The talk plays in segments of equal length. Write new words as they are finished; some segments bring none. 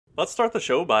Let's start the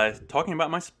show by talking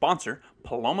about my sponsor,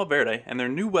 Paloma Verde, and their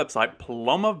new website,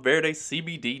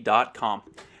 palomaverdecbd.com.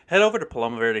 Head over to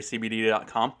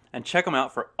palomaverdecbd.com and check them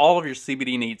out for all of your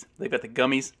CBD needs. They've got the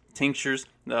gummies, tinctures,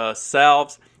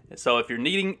 salves. So if you're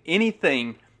needing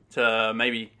anything to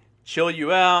maybe chill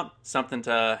you out, something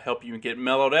to help you get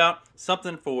mellowed out,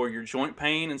 something for your joint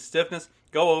pain and stiffness,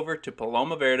 go over to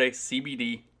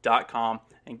palomaverdecbd.com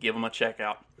and give them a check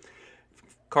out.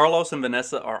 Carlos and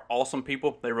Vanessa are awesome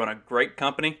people. They run a great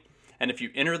company. And if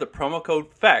you enter the promo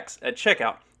code FACTS at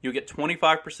checkout, you'll get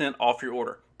 25% off your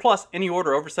order. Plus, any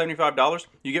order over $75,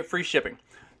 you get free shipping.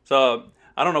 So,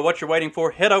 I don't know what you're waiting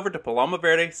for. Head over to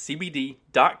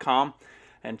palomaverdecbd.com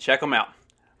and check them out.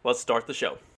 Let's start the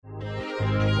show.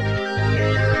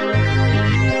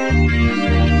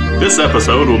 This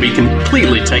episode will be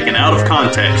completely taken out of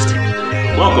context.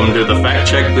 Welcome to the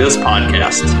Fact Check This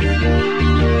podcast.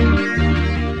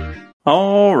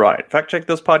 All right, Fact Check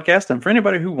This podcast. And for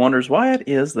anybody who wonders why it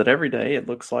is that every day it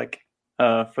looks like,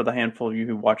 for the handful of you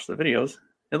who watch the videos,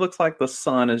 it looks like the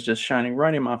sun is just shining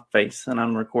right in my face and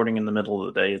I'm recording in the middle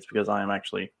of the day. It's because I am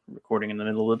actually recording in the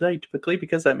middle of the day typically,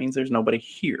 because that means there's nobody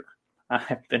here. I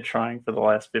have been trying for the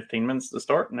last 15 minutes to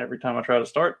start, and every time I try to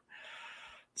start,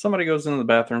 somebody goes into the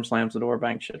bathroom, slams the door,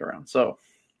 bangs shit around. So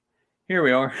here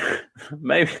we are.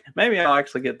 maybe I'll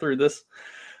actually get through this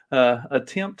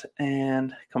attempt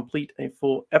and complete a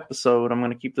full episode. I'm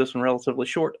going to keep this one relatively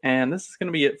short, and this is going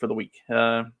to be it for the week.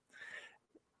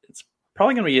 It's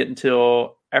probably going to be it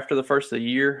until after the first of the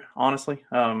year, honestly.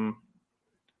 We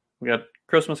got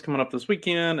Christmas coming up this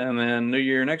weekend, and then New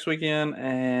Year next weekend,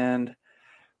 and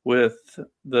with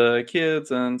the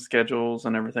kids and schedules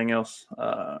and everything else,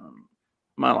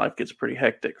 my life gets pretty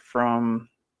hectic from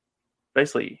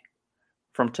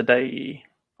today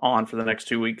on for the next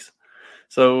 2 weeks.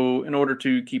 So in order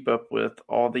to keep up with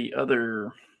all the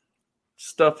other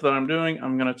stuff that I'm doing,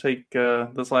 I'm going to take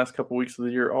this last couple weeks of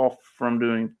the year off from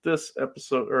doing this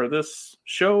episode or this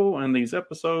show and these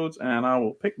episodes, and I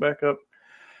will pick back up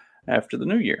after the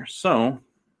new year. So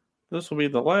this will be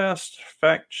the last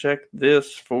Fact Check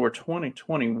This for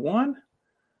 2021.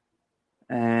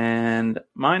 And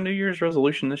my New Year's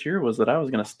resolution this year was that I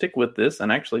was going to stick with this and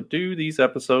actually do these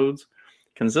episodes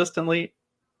consistently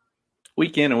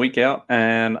week in and week out,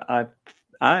 and I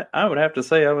would have to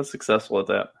say I was successful at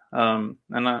that. And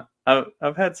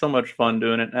I've had so much fun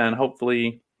doing it, and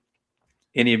hopefully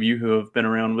any of you who have been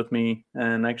around with me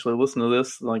and actually listened to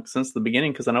this like since the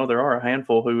beginning, because I know there are a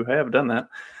handful who have done that,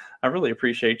 I really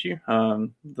appreciate you.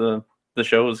 The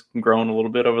show has grown a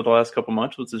little bit over the last couple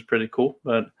months, which is pretty cool.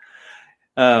 But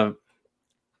as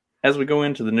we go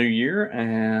into the new year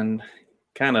and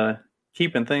kind of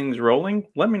keeping things rolling,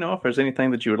 let me know if there's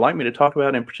anything that you would like me to talk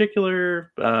about in particular,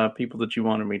 people that you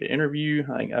wanted me to interview.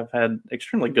 I've had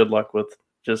extremely good luck with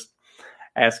just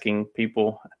asking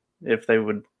people if they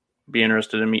would be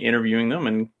interested in me interviewing them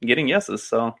and getting yeses.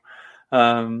 So,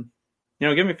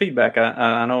 give me feedback.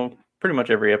 I know pretty much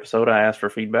every episode I ask for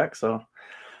feedback, so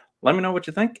let me know what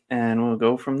you think, and we'll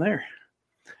go from there.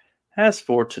 As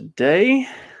for today,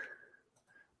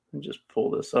 let me just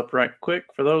pull this up right quick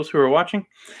for those who are watching.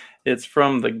 It's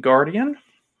from The Guardian.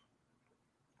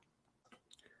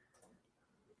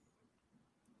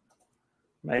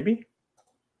 Maybe.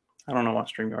 I don't know why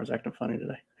StreamYard's acting funny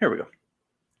today. Here we go.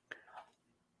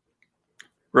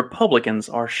 Republicans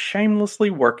are shamelessly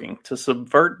working to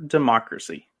subvert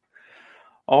democracy.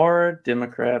 Are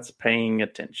Democrats paying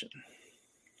attention?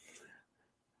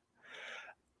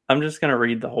 I'm just going to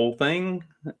read the whole thing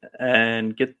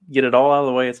and get it all out of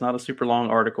the way. It's not a super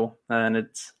long article, and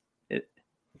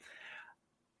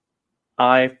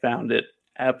I found it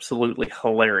absolutely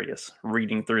hilarious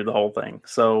reading through the whole thing.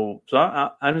 So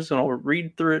I'm just going to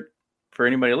read through it for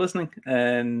anybody listening,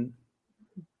 and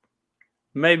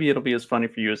maybe it'll be as funny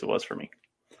for you as it was for me.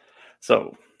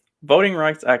 So, voting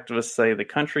rights activists say the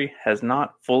country has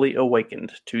not fully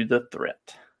awakened to the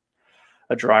threat.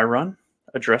 A dry run,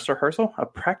 a dress rehearsal, a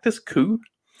practice coup.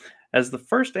 As the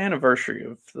first anniversary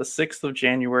of the 6th of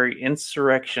January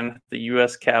insurrection at the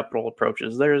U.S. Capitol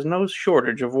approaches, there is no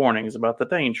shortage of warnings about the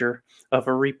danger of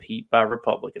a repeat by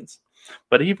Republicans.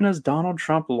 But even as Donald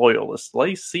Trump loyalists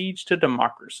lay siege to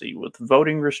democracy with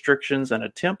voting restrictions and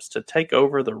attempts to take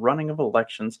over the running of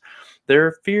elections, there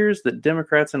are fears that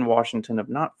Democrats in Washington have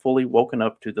not fully woken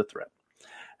up to the threat.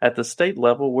 At the state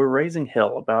level, we're raising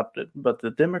hell about it, but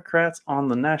the Democrats on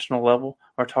the national level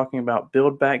are talking about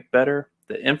Build Back Better,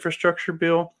 the infrastructure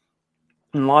bill,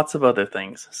 and lots of other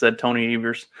things, said Tony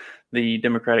Evers, the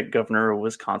Democratic governor of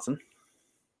Wisconsin.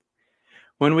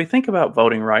 When we think about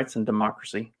voting rights and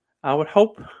democracy, I would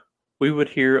hope we would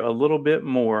hear a little bit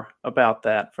more about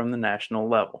that from the national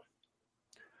level.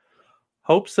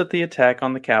 Hopes that the attack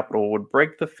on the Capitol would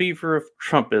break the fever of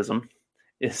Trumpism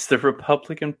is the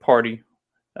Republican Party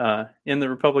in the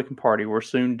Republican Party were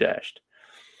soon dashed.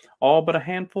 All but a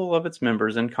handful of its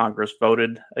members in Congress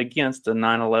voted against a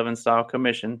 9/11 style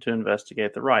commission to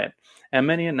investigate the riot, and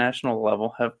many at national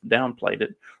level have downplayed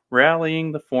it,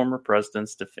 rallying the former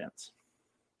president's defense.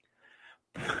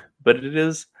 But it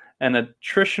is an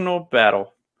attritional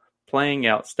battle playing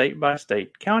out state by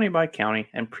state, county by county,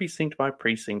 and precinct by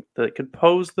precinct that could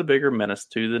pose the bigger menace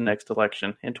to the next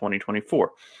election in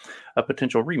 2024, a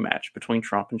potential rematch between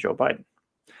Trump and Joe Biden.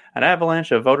 An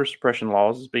avalanche of voter suppression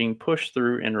laws is being pushed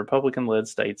through in Republican-led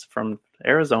states from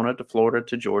Arizona to Florida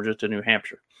to Georgia to New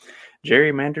Hampshire.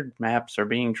 Gerrymandered maps are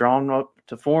being drawn up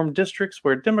to form districts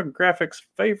where demographics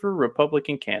favor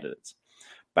Republican candidates.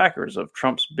 Backers of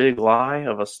Trump's big lie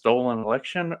of a stolen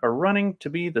election are running to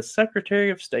be the Secretary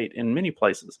of State in many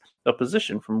places, a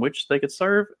position from which they could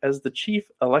serve as the chief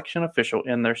election official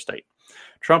in their state.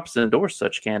 Trump has endorsed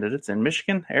such candidates in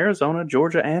Michigan, Arizona,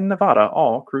 Georgia, and Nevada,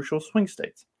 all crucial swing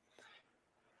states.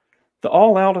 The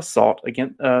all-out assault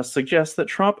suggests that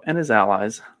Trump and his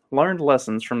allies learned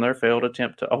lessons from their failed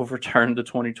attempt to overturn the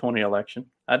 2020 election,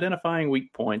 identifying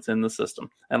weak points in the system,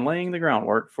 and laying the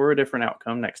groundwork for a different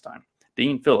outcome next time.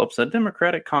 Dean Phillips, a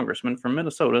Democratic congressman from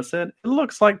Minnesota, said, "It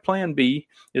looks like Plan B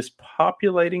is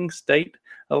populating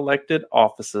state-elected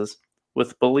offices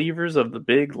with believers of the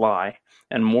big lie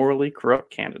and morally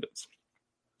corrupt candidates.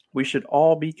 We should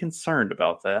all be concerned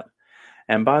about that.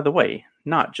 And by the way,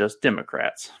 not just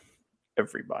Democrats.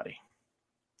 Everybody."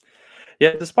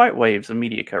 Yet, despite waves of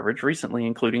media coverage, recently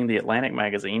including the Atlantic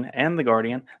magazine and The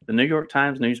Guardian, the New York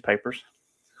Times newspapers,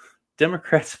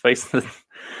 Democrats face the...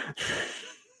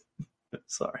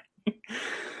 Sorry.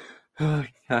 I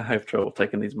have trouble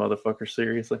taking these motherfuckers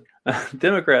seriously.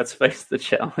 Democrats face the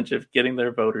challenge of getting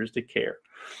their voters to care.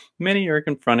 Many are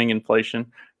confronting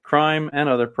inflation, crime, and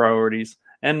other priorities,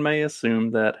 and may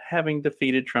assume that, having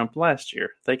defeated Trump last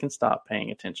year, they can stop paying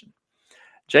attention.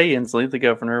 Jay Inslee, the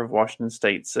governor of Washington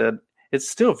State, said, "It's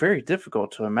still very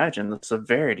difficult to imagine the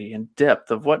severity and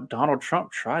depth of what Donald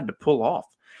Trump tried to pull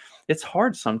off. It's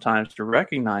hard sometimes to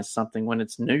recognize something when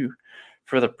it's new.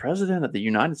 For the President of the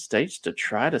United States to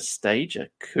try to stage a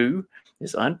coup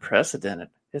is unprecedented.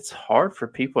 It's hard for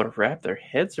people to wrap their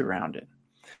heads around it."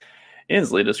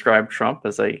 Inslee described Trump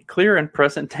as a clear and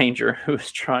present danger who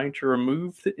is trying to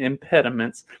remove the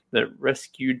impediments that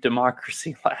rescued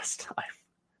democracy last time.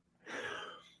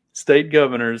 State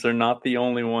governors are not the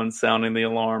only ones sounding the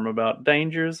alarm about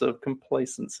dangers of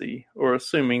complacency or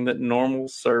assuming that normal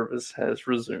service has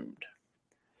resumed.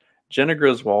 Jenna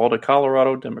Griswold, a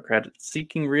Colorado Democrat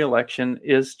seeking re-election,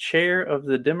 is chair of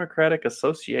the Democratic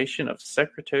Association of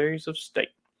Secretaries of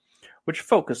State, which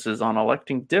focuses on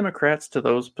electing Democrats to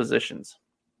those positions.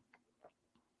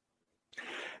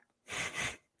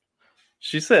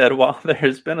 She said, while there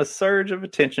has been a surge of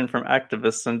attention from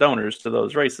activists and donors to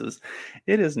those races,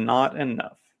 it is not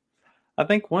enough. I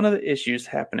think one of the issues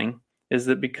happening is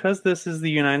that because this is the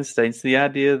United States, the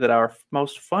idea that our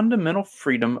most fundamental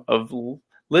freedom of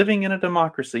living in a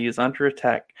democracy is under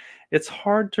attack, it's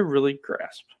hard to really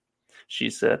grasp. She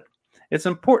said, "It's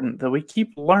important that we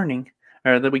keep learning,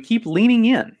 or that we keep leaning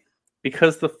in,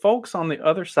 because the folks on the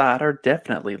other side are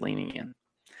definitely leaning in."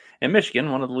 In Michigan,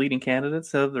 one of the leading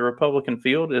candidates of the Republican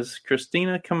field is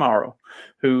Christina Camaro,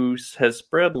 who has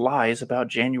spread lies about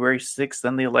January 6th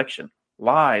and the election.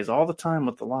 Lies, all the time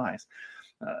with the lies.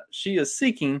 She is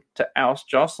seeking to oust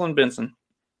Jocelyn Benson,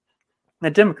 a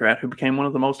Democrat who became one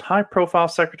of the most high-profile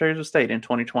secretaries of state in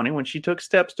 2020 when she took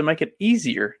steps to make it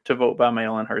easier to vote by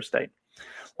mail in her state.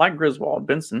 Like Griswold,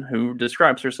 Benson, who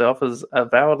describes herself as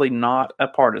avowedly not a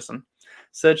partisan,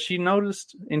 said she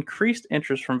noticed increased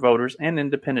interest from voters and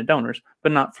independent donors,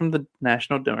 but not from the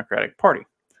National Democratic Party.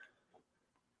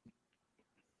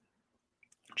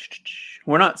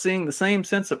 "We're not seeing the same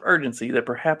sense of urgency that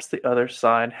perhaps the other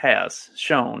side has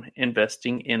shown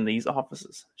investing in these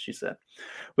offices," she said.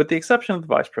 "With the exception of the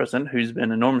vice president, who's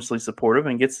been enormously supportive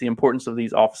and gets the importance of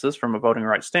these offices from a voting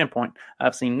rights standpoint,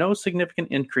 I've seen no significant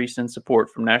increase in support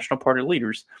from national party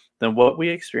leaders than what we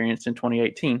experienced in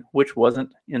 2018, which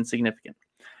wasn't insignificant.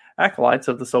 Acolytes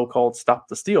of the so-called Stop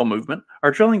the Steal movement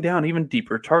are drilling down even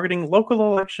deeper, targeting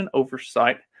local election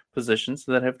oversight positions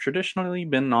that have traditionally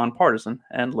been nonpartisan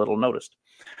and little noticed.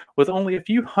 With only a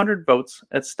few hundred votes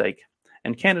at stake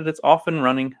and candidates often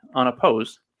running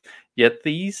unopposed, yet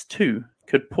these too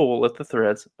could pull at the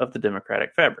threads of the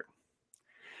Democratic fabric.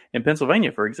 In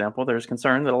Pennsylvania, for example, there is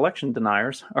concern that election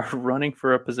deniers are running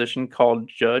for a position called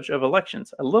Judge of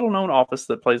Elections, a little-known office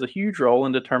that plays a huge role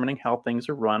in determining how things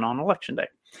are run on Election Day.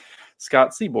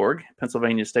 Scott Seaborg,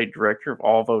 Pennsylvania State Director of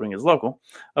All Voting is Local,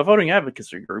 a voting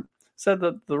advocacy group, said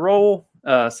that the role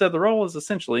is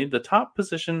essentially the top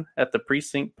position at the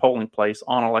precinct polling place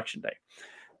on election day.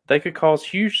 They could cause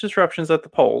huge disruptions at the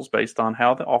polls based on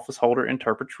how the office holder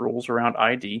interprets rules around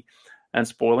ID and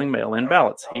spoiling mail-in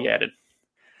ballots, he added.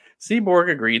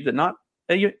 Seaborg agreed that not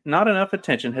enough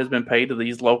attention has been paid to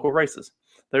these local races.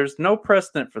 There's no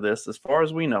precedent for this, as far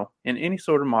as we know, in any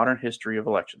sort of modern history of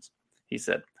elections, he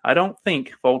said. I don't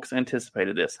think folks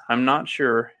anticipated this. I'm not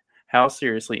sure how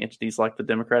seriously entities like the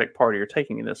Democratic Party are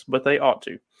taking this, but they ought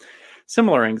to.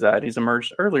 Similar anxieties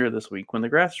emerged earlier this week when the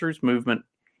grassroots movement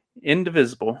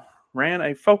Indivisible ran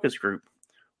a focus group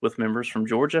with members from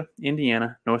Georgia,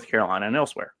 Indiana, North Carolina, and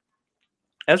elsewhere.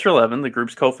 Ezra Levin, the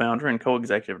group's co-founder and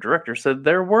co-executive director, said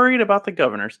they're worried about the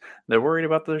governors, they're worried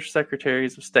about their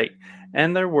secretaries of state,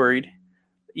 and they're worried,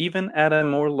 even at a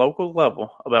more local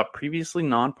level, about previously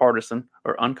nonpartisan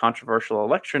or uncontroversial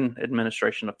election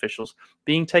administration officials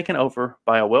being taken over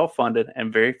by a well-funded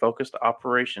and very focused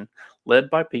operation led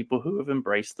by people who have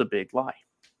embraced the big lie.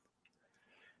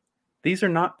 These are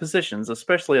not positions,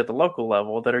 especially at the local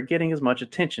level, that are getting as much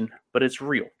attention, but it's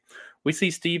real. We see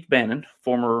Steve Bannon,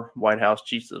 former White House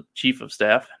chief of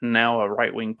staff, now a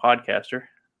right-wing podcaster.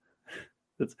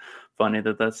 It's funny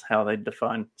that that's how they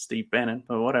define Steve Bannon,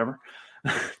 but whatever.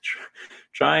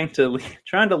 trying to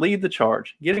lead the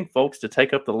charge, getting folks to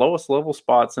take up the lowest level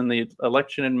spots in the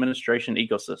election administration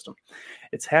ecosystem.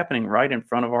 It's happening right in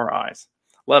front of our eyes.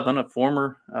 Levin, a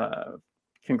former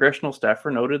congressional staffer,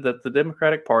 noted that the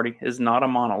Democratic Party is not a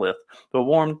monolith, but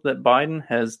warned that Biden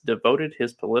has devoted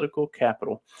his political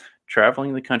capital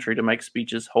traveling the country to make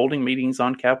speeches, holding meetings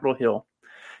on Capitol Hill,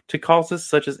 to causes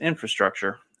such as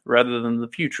infrastructure rather than the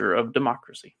future of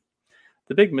democracy.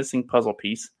 The big missing puzzle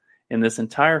piece in this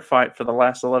entire fight for the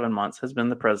last 11 months has been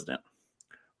the president.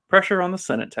 Pressure on the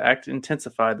Senate to act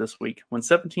intensified this week when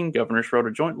 17 governors wrote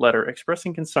a joint letter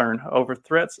expressing concern over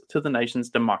threats to the nation's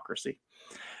democracy.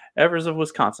 Evers of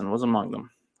Wisconsin was among them.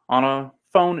 On a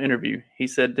phone interview, he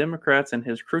said Democrats in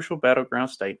his crucial battleground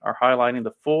state are highlighting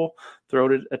the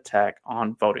full-throated attack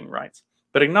on voting rights,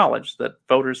 but acknowledged that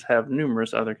voters have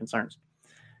numerous other concerns.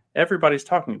 Everybody's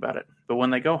talking about it, but when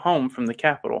they go home from the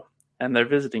Capitol and they're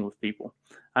visiting with people,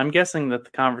 I'm guessing that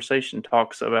the conversation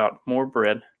talks about more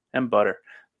bread and butter,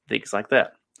 things like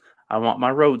that. I want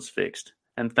my roads fixed,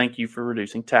 and thank you for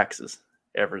reducing taxes,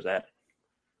 Evers added.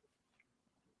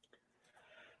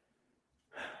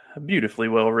 A beautifully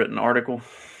well-written article.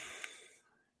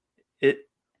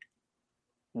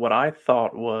 What I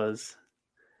thought was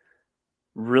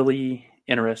really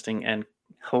interesting and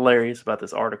hilarious about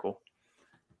this article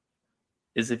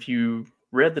is if you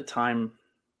read the time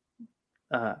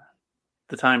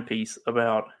piece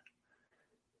about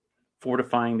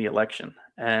fortifying the election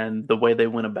and the way they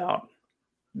went about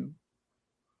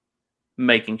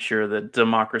making sure that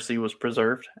democracy was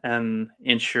preserved and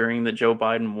ensuring that Joe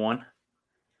Biden won.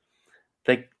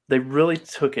 They really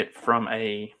took it from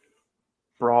a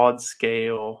broad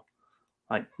scale,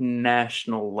 like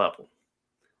national level.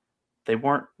 They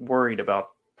weren't worried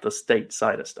about the state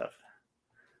side of stuff.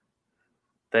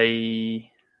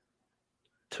 They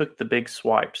took the big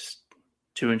swipes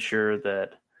to ensure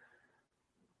that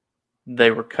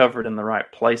they were covered in the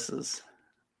right places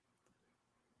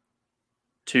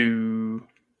to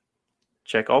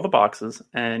check all the boxes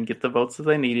and get the votes that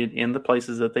they needed in the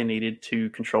places that they needed to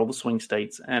control the swing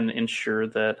states and ensure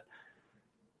that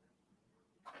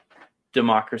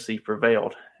democracy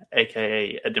prevailed,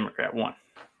 aka a Democrat won.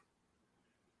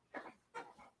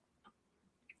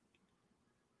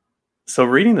 So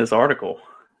reading this article,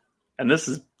 and this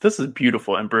is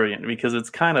beautiful and brilliant because it's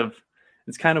kind of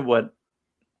what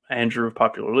Andrew of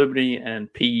Popular Liberty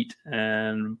and Pete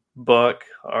and Buck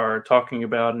are talking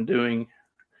about and doing.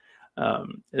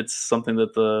 It's something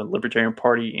that the Libertarian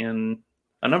Party in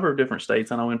a number of different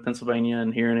states, I know in Pennsylvania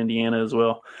and here in Indiana as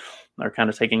well, are kind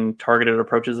of taking targeted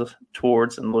approaches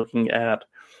towards and looking at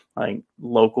like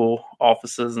local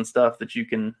offices and stuff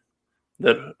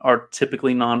that are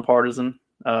typically nonpartisan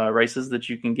races that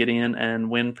you can get in and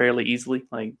win fairly easily,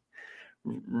 like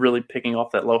really picking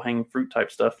off that low-hanging fruit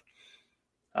type stuff.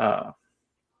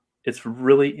 It's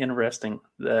really interesting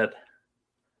that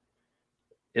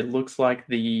it looks like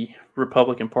the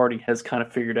Republican Party has kind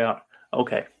of figured out,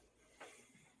 okay,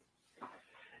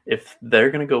 if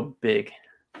they're going to go big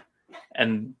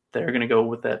and they're going to go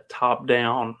with that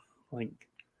top-down, like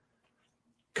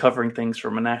covering things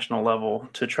from a national level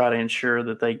to try to ensure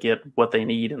that they get what they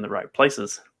need in the right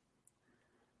places,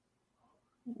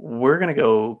 we're going to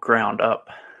go ground up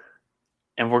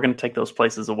and we're going to take those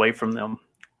places away from them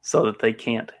so that they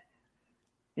can't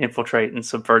infiltrate and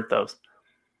subvert those.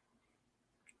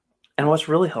 And what's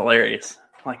really hilarious,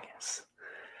 like,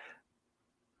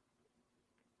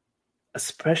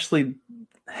 especially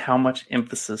how much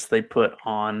emphasis they put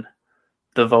on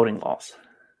the voting laws.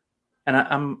 And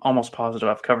I'm almost positive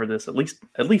I've covered this at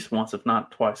least once, if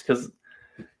not twice, because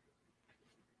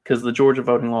the Georgia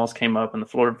voting laws came up and the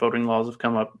Florida voting laws have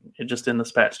come up just in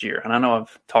this past year. And I know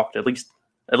I've talked at least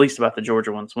about the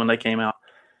Georgia ones when they came out.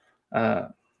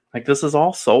 Like, this is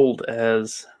all sold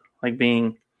as like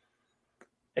being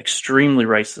extremely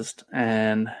racist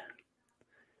and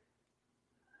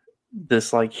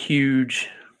this like huge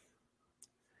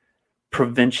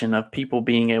prevention of people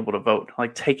being able to vote,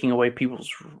 like taking away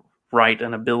people's right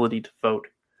and ability to vote.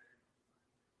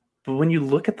 But when you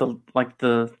look at the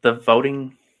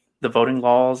voting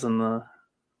laws and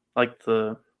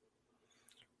the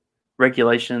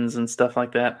regulations and stuff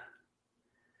like that,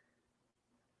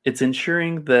 it's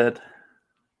ensuring that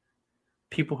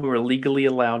people who are legally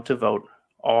allowed to vote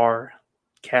are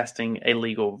casting a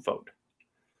legal vote.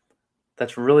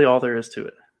 That's really all there is to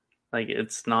it. Like,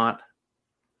 it's not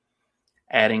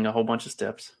adding a whole bunch of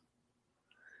steps.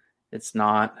 It's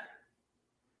not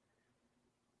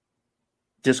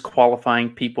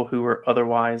disqualifying people who are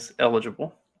otherwise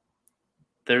eligible.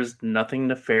 There's nothing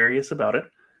nefarious about it.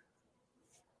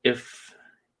 If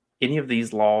any of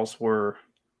these laws were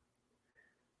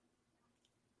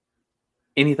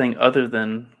anything other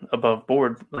than above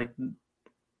board, like,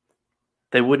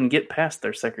 they wouldn't get past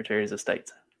their secretaries of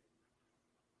state.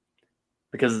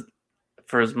 Because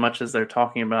for as much as they're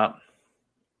talking about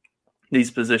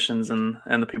these positions and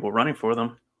the people running for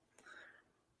them,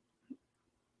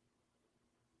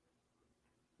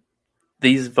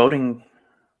 these voter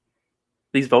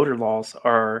laws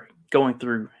are going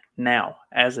through now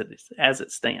as it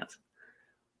stands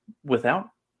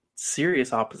without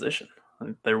serious opposition.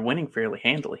 They're winning fairly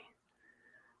handily.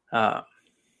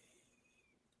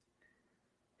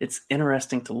 It's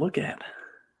interesting to look at.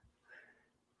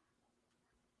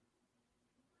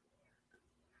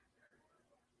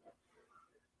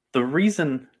 The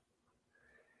reason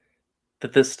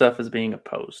that this stuff is being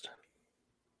opposed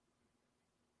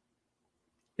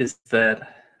is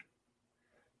that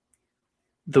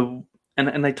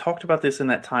and they talked about this in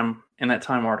that Time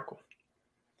article,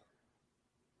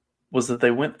 was that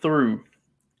they went through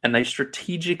and they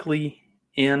strategically,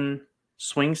 in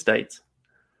swing states,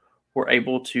 were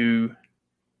able to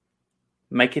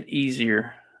make it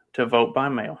easier to vote by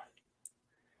mail,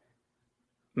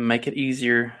 make it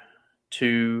easier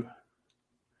to,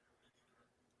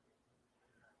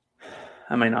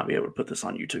 I may not be able to put this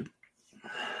on YouTube,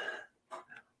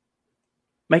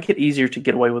 make it easier to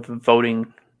get away with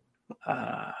voting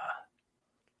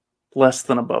less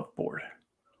than above board,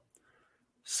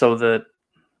 so that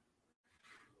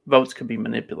votes could be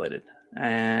manipulated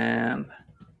and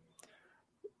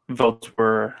votes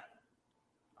were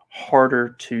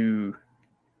harder to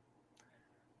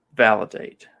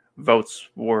validate. Votes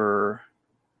were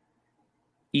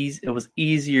easy. It was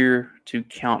easier to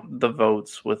count the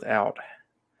votes without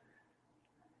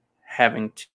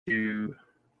having to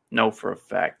know for a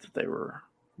fact that they were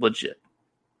legit.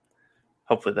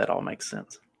 Hopefully that all makes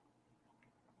sense.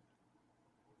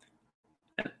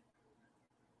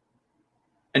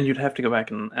 And you'd have to go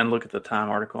back and look at the Time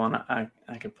article, and I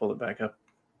could pull it back up.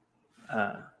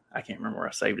 I can't remember where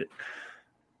I saved it,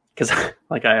 because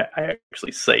I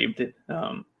actually saved it.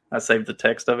 I saved the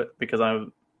text of it because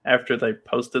after they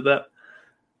posted that,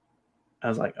 I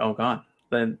was like, oh god,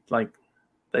 they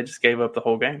just gave up the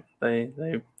whole game.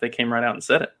 They came right out and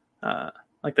said it.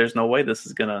 Like, there's no way this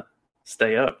is gonna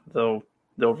stay up. They'll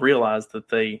realize that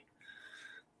they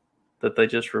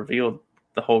just revealed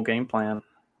the whole game plan,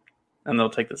 and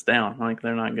they'll take this down. Like,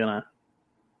 they're not gonna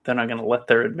let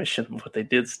their admission of what they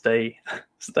did stay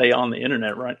on the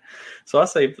internet, right? So I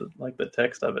saved the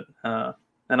text of it,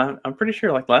 and I'm pretty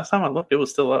sure, like, last time I looked, it was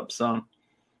still up. So,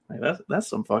 like, that's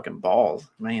some fucking balls,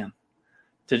 man,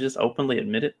 to just openly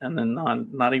admit it and then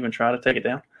not even try to take it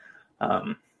down.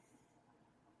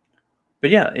 But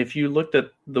yeah, if you looked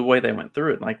at the way they went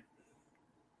through it, like,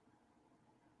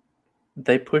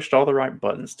 they pushed all the right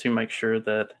buttons to make sure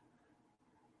that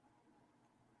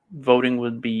voting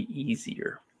would be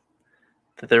easier,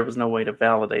 that there was no way to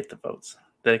validate the votes,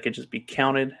 that it could just be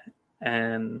counted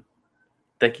and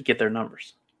they could get their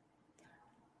numbers.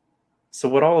 So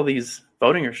what all of these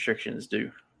voting restrictions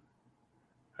do,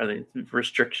 or the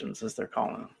restrictions as they're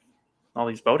calling them, all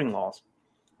these voting laws,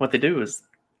 what they do is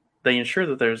they ensure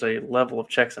that there's a level of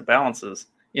checks and balances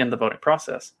in the voting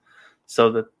process, so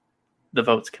that the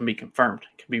votes can be confirmed,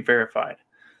 can be verified,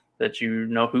 that you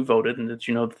know who voted and that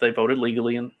you know that they voted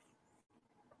legally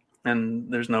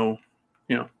and there's no,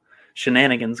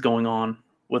 shenanigans going on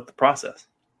with the process.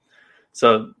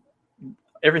 So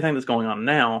everything that's going on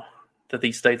now that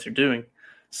these states are doing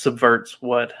subverts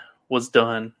what was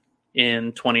done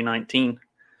in 2019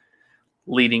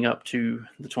 leading up to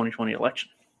the 2020 election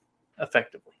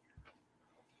effectively.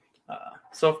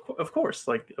 So of course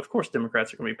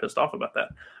Democrats are going to be pissed off about that.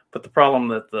 But the problem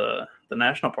that the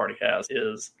National Party has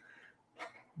is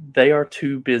they are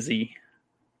too busy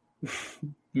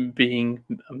being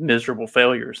miserable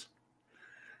failures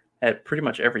at pretty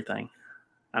much everything.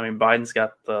 I mean, Biden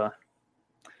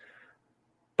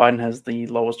has the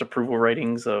lowest approval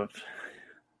ratings of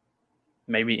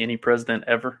maybe any president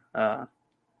ever.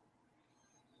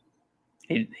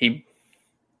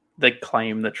 They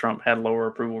claim that Trump had lower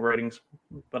approval ratings,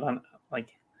 but I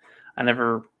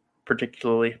never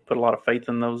particularly put a lot of faith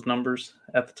in those numbers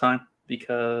at the time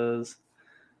because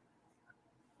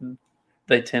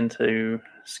they tend to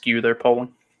skew their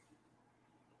polling.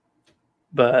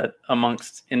 But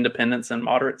amongst independents and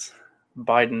moderates,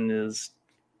 Biden is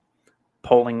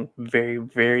polling very,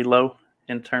 very low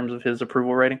in terms of his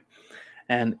approval rating,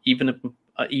 and even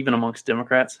amongst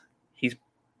Democrats, he's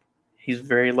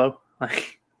very low,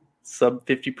 like sub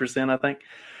 50%, I think.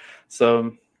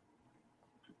 So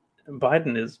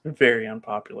Biden is very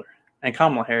unpopular, and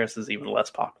Kamala Harris is even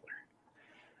less popular.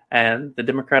 And the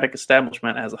Democratic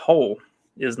establishment as a whole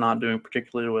is not doing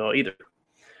particularly well either.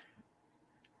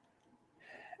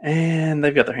 And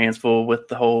they've got their hands full with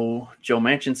the whole Joe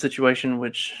Manchin situation,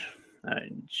 which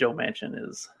Joe Manchin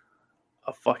is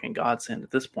a fucking godsend at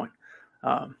this point.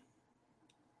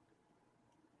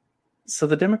 So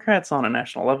the Democrats on a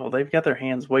national level, they've got their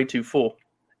hands way too full.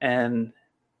 And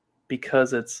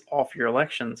because it's off your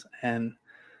elections and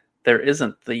there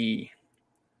isn't the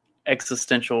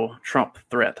existential Trump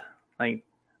threat, like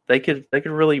they could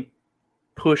really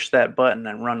push that button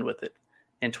and run with it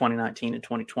in 2019 and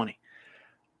 2020.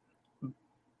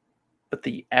 But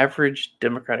the average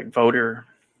Democratic voter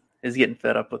is getting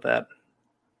fed up with that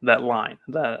line,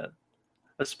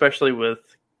 especially with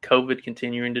COVID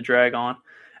continuing to drag on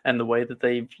and the way that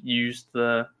they've used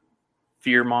the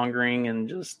fear mongering and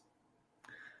just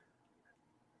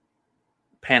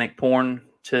panic porn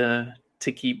to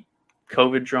keep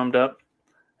COVID drummed up.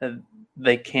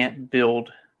 They can't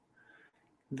build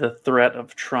the threat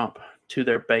of Trump to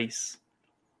their base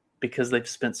because they've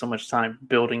spent so much time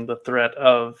building the threat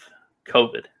of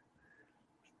COVID,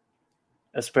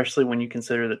 especially when you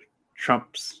consider that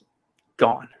Trump's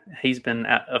gone. He's been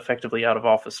effectively out of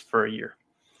office for a year.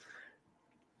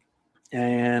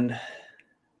 And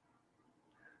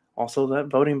also that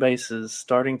voting base is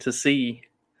starting to see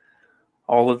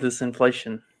all of this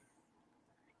inflation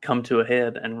come to a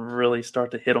head and really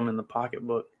start to hit them in the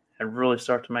pocketbook and really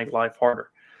start to make life harder.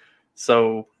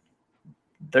 So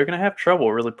they're going to have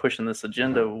trouble really pushing this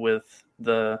agenda with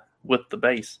the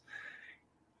base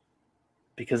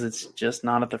because it's just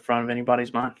not at the front of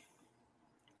anybody's mind.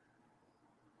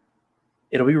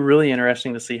 It'll be really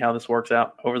interesting to see how this works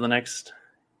out over the next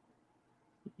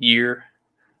year,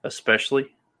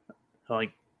 especially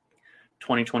like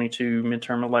 2022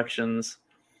 midterm elections,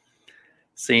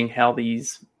 seeing how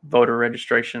these voter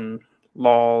registration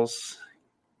laws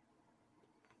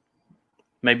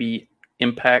maybe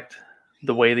impact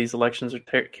the way these elections are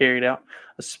carried out,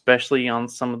 especially on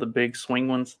some of the big swing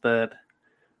ones that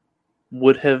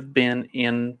would have been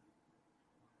in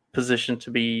position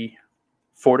to be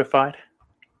fortified,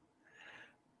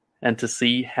 and to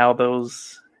see how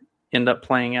those end up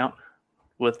playing out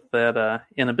with that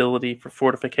inability for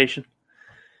fortification.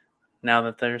 Now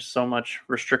that there's so much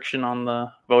restriction on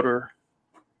the voter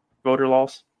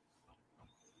laws,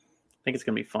 I think it's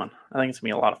going to be fun. I think it's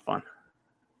going to be a lot of fun.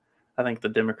 I think the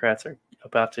Democrats are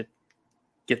about to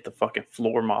get the fucking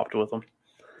floor mopped with them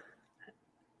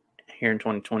here in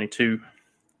 2022.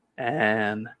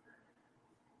 And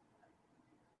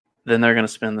then they're going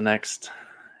to spend the next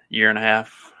year and a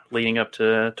half leading up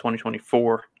to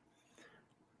 2024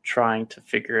 trying to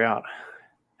figure out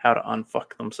how to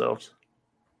unfuck themselves.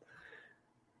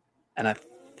 And I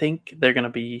think they're going to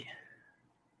be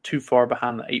too far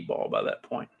behind the 8 ball by that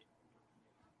point.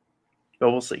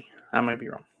 But we'll see. I might be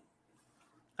wrong.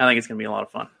 I think it's going to be a lot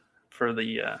of fun for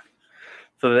the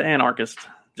anarchist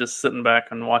just sitting back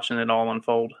and watching it all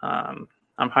unfold. I'm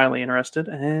highly interested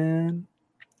and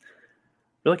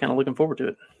really kind of looking forward to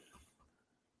it.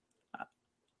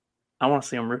 I want to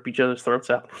see them rip each other's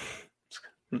throats out. It's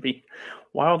going to be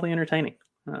wildly entertaining.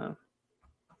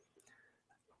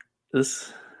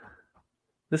 This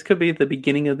could be the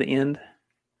beginning of the end,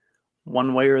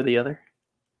 one way or the other.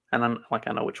 And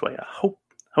I know which way. I hope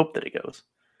that it goes.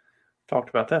 talked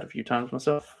about that a few times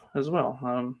myself as well.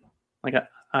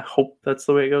 I hope that's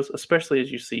the way it goes, especially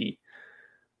as you see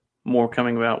more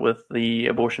coming about with the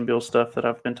abortion bill stuff that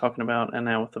I've been talking about, and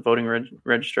now with the voting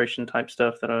registration type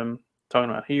stuff that I'm talking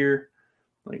about here.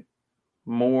 Like,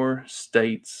 more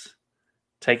states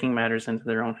taking matters into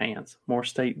their own hands, more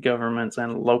state governments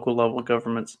and local level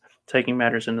governments taking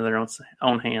matters into their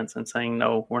own hands and saying,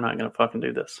 no, we're not going to fucking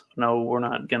do this. No, we're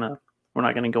not going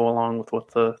to go along with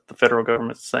what the federal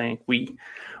government's saying. We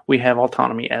have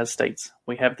autonomy as states.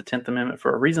 We have the 10th Amendment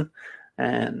for a reason,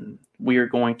 and we are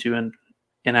going to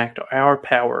enact our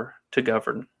power to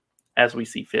govern as we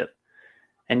see fit,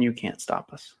 and you can't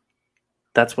stop us.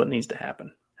 That's what needs to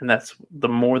happen. And that's the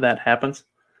more that happens,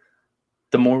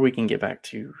 the more we can get back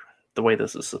to the way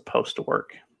this is supposed to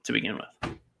work to begin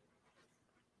with.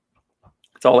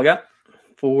 That's all I got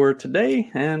for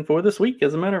today and for this week.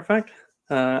 As a matter of fact,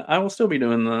 I will still be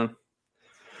doing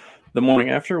the morning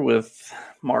after with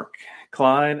Mark,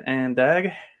 Clyde, and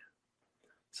Dag.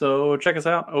 So check us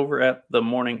out over at the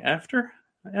morning after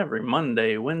every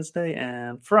Monday, Wednesday,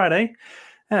 and Friday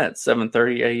at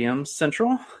 7:30 a.m.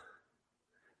 Central,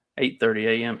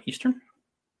 8:30 a.m. Eastern.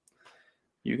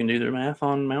 You can do the math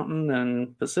on Mountain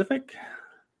and Pacific.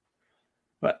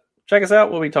 But check us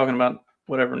out. We'll be talking about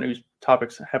whatever news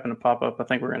topics happen to pop up. I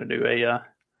think we're going to do a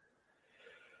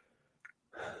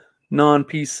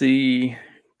non-PC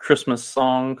Christmas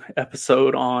song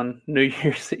episode on New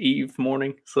Year's Eve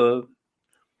morning. So,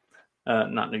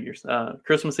 not New Year's,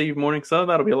 Christmas Eve morning. So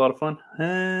that'll be a lot of fun.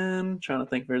 And trying to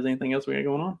think if there's anything else we got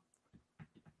going on.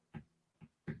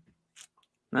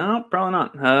 No, probably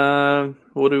not.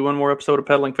 We'll do one more episode of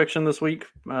Peddling Fiction this week,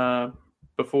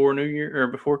 before New Year, or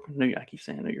before New Year. I keep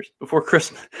saying New Year's, before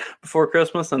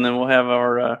Christmas, and then we'll have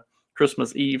our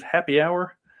Christmas Eve happy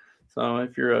hour. So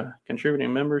if you're a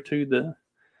contributing member to the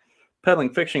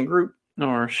Peddling Fiction group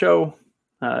or show,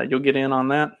 you'll get in on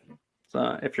that.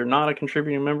 So if you're not a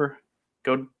contributing member,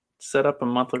 go set up a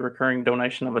monthly recurring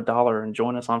donation of $1 and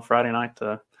join us on Friday night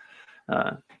to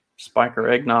spike our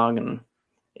eggnog and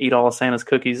eat all of Santa's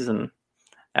cookies and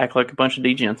act like a bunch of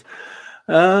degens.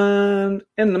 And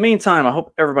in the meantime, I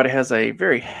hope everybody has a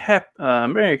very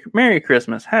Merry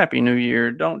Christmas, Happy New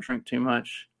Year. Don't drink too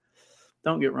much.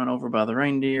 Don't get run over by the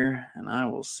reindeer. And I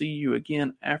will see you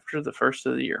again after the first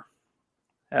of the year.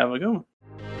 Have a good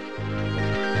one.